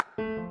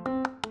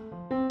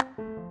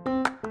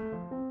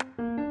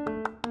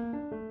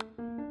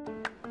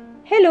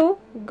Hello,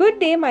 good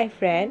day, my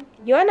friend.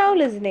 You are now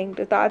listening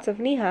to Thoughts of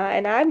Neha,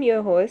 and I'm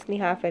your host,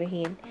 Neha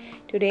Farheen.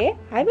 Today,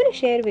 I will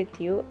share with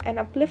you an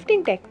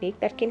uplifting technique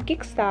that can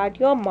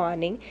kickstart your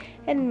morning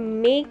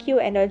and make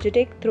you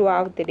energetic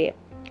throughout the day.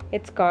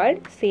 It's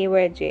called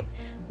Savor J,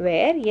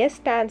 where S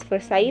stands for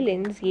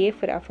silence, A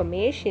for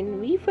affirmation,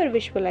 V for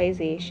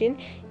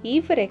visualization, E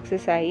for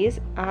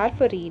exercise, R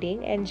for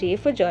reading, and J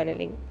for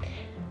journaling.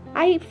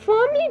 I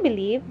firmly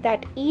believe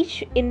that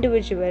each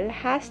individual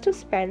has to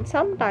spend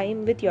some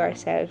time with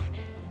yourself.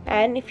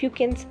 And if you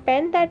can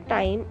spend that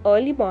time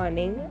early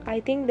morning,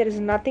 I think there is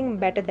nothing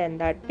better than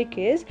that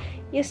because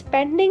you're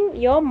spending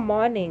your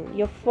morning,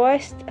 your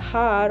first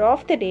hour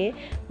of the day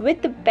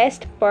with the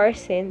best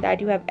person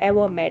that you have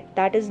ever met.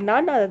 That is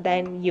none other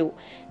than you.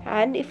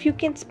 And if you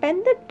can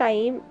spend the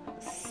time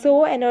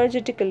so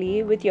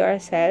energetically with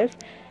yourself,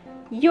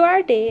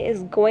 your day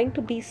is going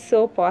to be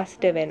so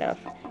positive enough.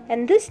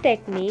 And this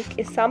technique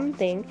is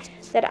something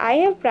that I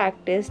have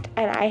practiced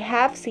and I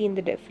have seen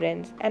the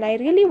difference, and I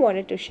really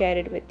wanted to share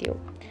it with you.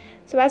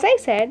 So, as I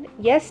said,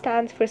 yes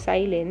stands for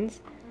silence.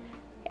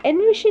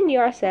 Envision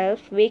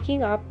yourself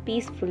waking up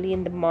peacefully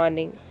in the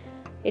morning.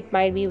 It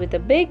might be with a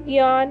big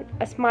yawn,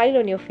 a smile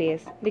on your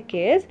face,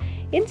 because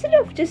instead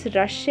of just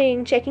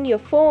rushing, checking your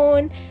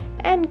phone,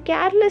 and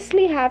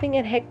carelessly having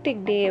a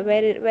hectic day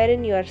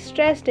wherein you are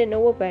stressed and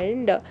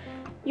overwhelmed,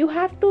 you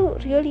have to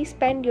really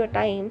spend your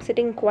time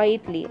sitting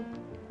quietly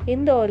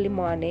in the early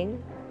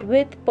morning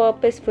with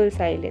purposeful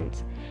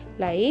silence.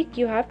 Like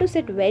you have to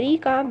sit very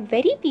calm,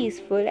 very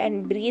peaceful,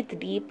 and breathe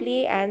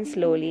deeply and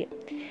slowly.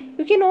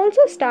 You can also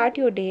start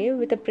your day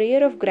with a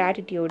prayer of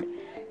gratitude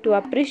to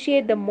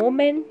appreciate the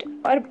moment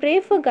or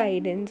pray for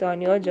guidance on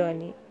your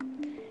journey.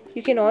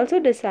 You can also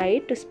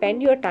decide to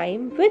spend your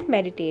time with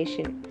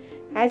meditation.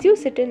 As you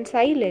sit in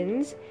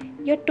silence,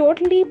 you're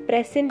totally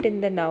present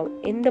in the now,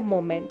 in the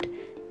moment.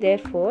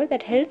 Therefore,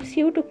 that helps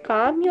you to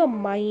calm your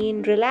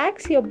mind,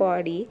 relax your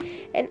body,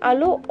 and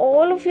allow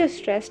all of your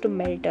stress to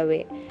melt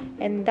away.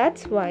 And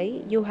that's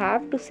why you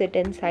have to sit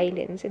in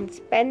silence and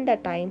spend the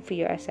time for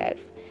yourself.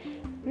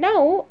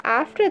 Now,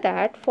 after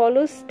that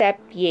follows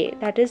step A,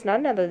 that is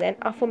none other than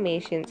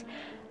affirmations.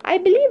 I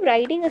believe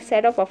writing a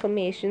set of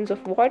affirmations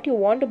of what you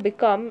want to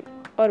become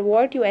or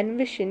what you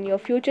envision your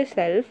future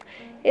self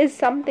is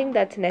something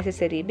that's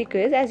necessary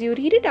because as you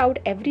read it out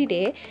every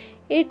day,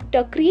 it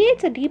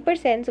creates a deeper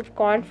sense of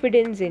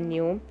confidence in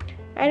you,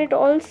 and it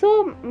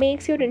also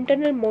makes your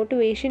internal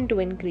motivation to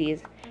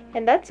increase.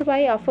 And that's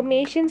why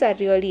affirmations are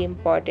really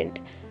important.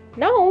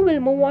 Now we'll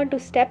move on to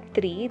step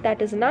 3,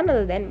 that is none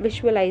other than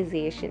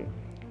visualization.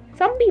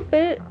 Some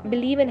people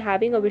believe in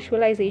having a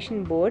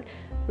visualization board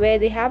where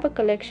they have a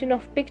collection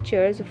of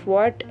pictures of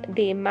what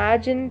they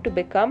imagine to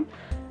become.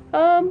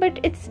 But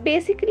it's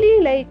basically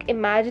like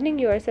imagining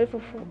yourself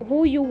of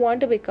who you want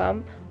to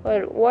become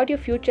or what your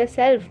future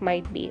self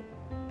might be.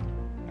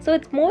 So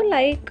it's more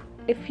like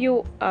if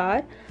you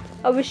are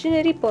a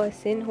visionary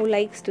person who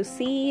likes to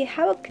see,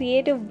 have a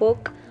creative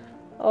book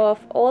of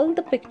all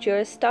the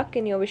pictures stuck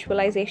in your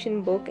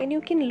visualization book, and you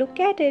can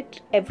look at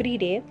it every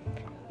day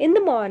in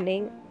the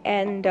morning,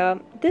 and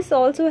this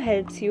also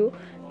helps you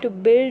to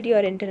build your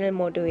internal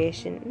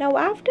motivation. Now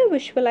after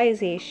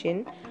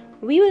visualization,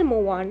 we will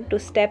move on to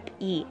step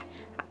E.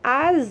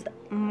 As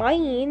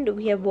mind,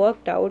 we have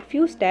worked out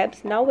few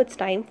steps. Now it's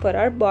time for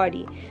our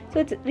body. So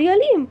it's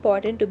really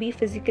important to be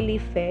physically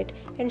fit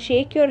and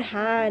shake your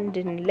hand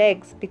and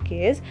legs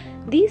because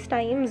these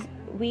times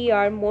we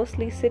are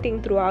mostly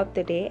sitting throughout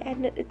the day,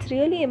 and it's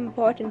really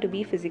important to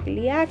be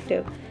physically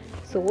active.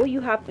 So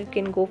you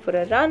can go for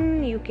a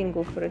run, you can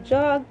go for a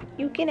jog,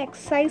 you can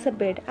exercise a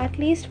bit at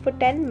least for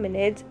 10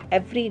 minutes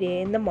every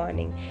day in the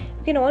morning.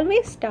 You can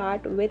always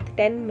start with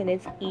 10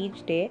 minutes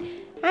each day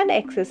and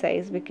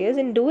exercise because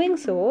in doing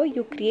so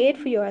you create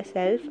for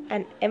yourself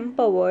an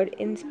empowered,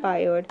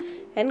 inspired,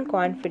 and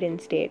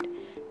confident state.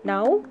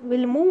 Now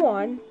we'll move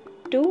on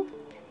to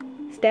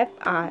step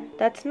R,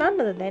 that's none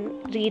other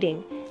than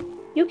reading.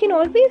 You can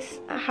always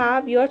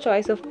have your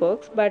choice of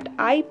books, but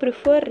I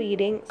prefer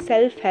reading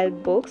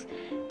self-help books,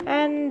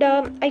 and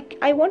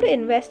I want to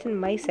invest in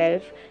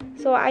myself,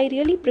 so I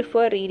really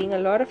prefer reading a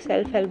lot of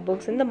self-help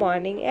books in the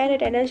morning, and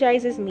it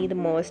energizes me the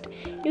most.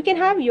 You can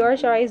have your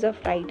choice of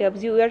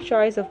write-ups, your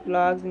choice of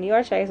blogs, and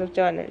your choice of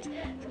journals.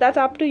 So that's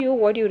up to you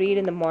what you read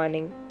in the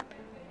morning.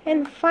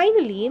 And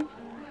finally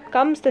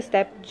comes the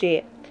step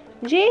J.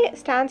 J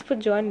stands for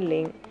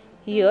journaling.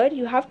 Here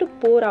you have to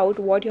pour out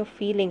what you're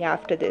feeling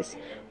after this,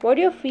 what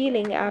you're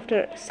feeling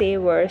after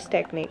Savor's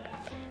technique.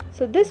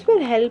 So this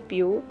will help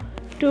you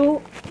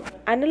to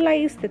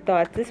analyze the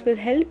thoughts. This will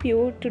help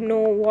you to know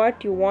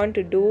what you want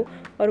to do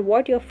or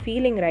what you're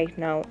feeling right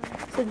now.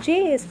 So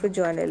J is for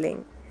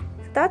journaling.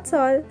 That's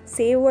all.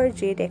 Savor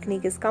J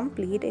technique is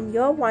complete and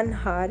your 1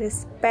 hour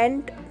is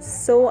spent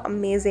so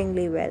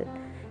amazingly well.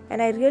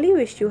 And I really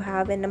wish you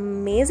have an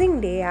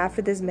amazing day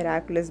after this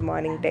miraculous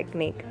morning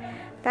technique.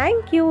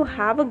 Thank you.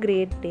 Have a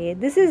great day.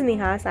 This is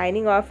Neha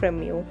signing off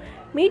from you.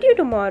 Meet you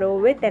tomorrow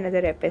with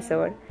another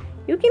episode.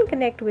 You can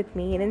connect with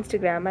me on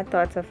Instagram at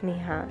Thoughts of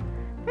Neha.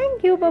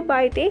 Thank you. Bye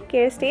bye. Take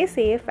care. Stay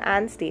safe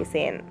and stay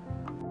sane.